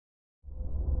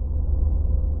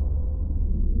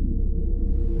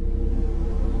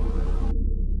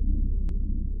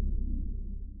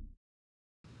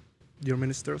dear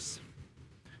ministers,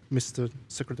 Mr.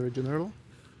 Secretary General,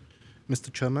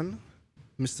 Mr. Chairman,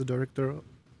 Mr. Director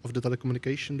of the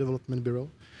Telecommunication Development Bureau,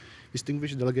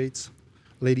 distinguished delegates,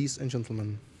 ladies and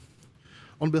gentlemen.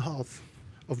 On behalf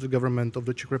of the government of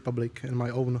the Czech Republic and my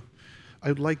own, I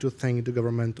would like to thank the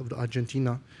government of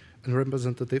Argentina and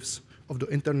representatives of the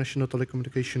International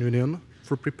Telecommunication Union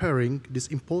for preparing this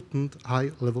important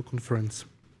high-level conference.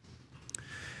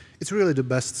 It's really the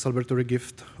best celebratory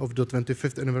gift of the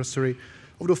 25th anniversary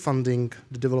of the funding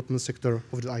the development sector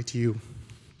of the ITU.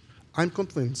 I'm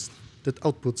convinced that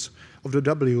outputs of the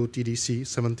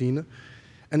WTDC-17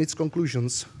 and its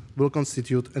conclusions will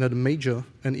constitute another major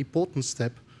and important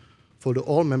step for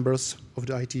all members of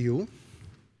the ITU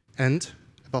and,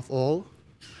 above all,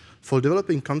 for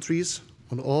developing countries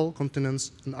on all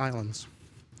continents and islands.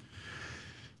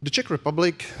 The Czech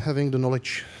Republic, having the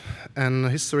knowledge and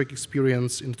historic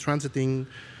experience in transiting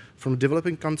from a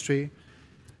developing country,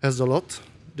 has a lot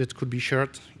that could be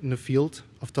shared in the field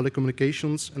of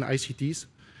telecommunications and ICTs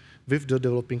with the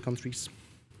developing countries.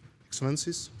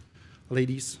 Excellencies,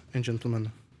 ladies and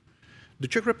gentlemen, the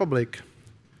Czech Republic,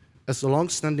 as a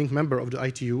long-standing member of the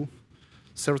ITU,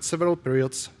 served several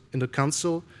periods in the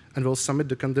Council and will submit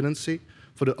the candidacy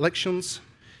for the elections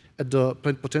at the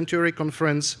Plenipotentiary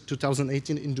Conference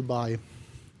 2018 in Dubai.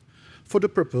 For the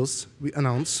purpose, we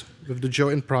announce with the joy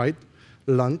and pride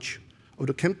the launch of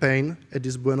the campaign at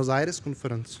this Buenos Aires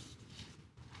conference.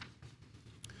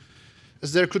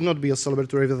 As there could not be a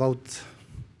celebratory without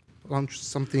launch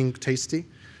something tasty,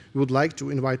 we would like to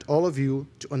invite all of you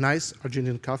to a nice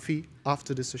Argentine coffee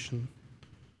after the session.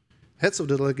 Heads of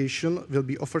the delegation will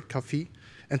be offered coffee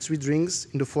and sweet drinks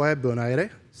in the Foyer Buenos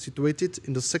Aires, situated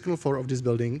in the second floor of this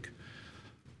building,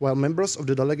 while members of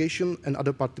the delegation and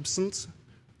other participants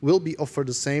will be offered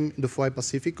the same in the Foyer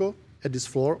Pacifico at this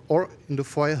floor or in the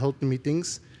foyer held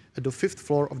meetings at the 5th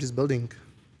floor of this building.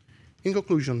 In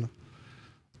conclusion,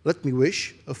 let me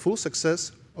wish a full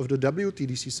success of the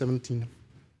WTDC-17.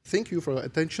 Thank you for your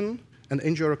attention and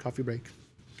enjoy your coffee break.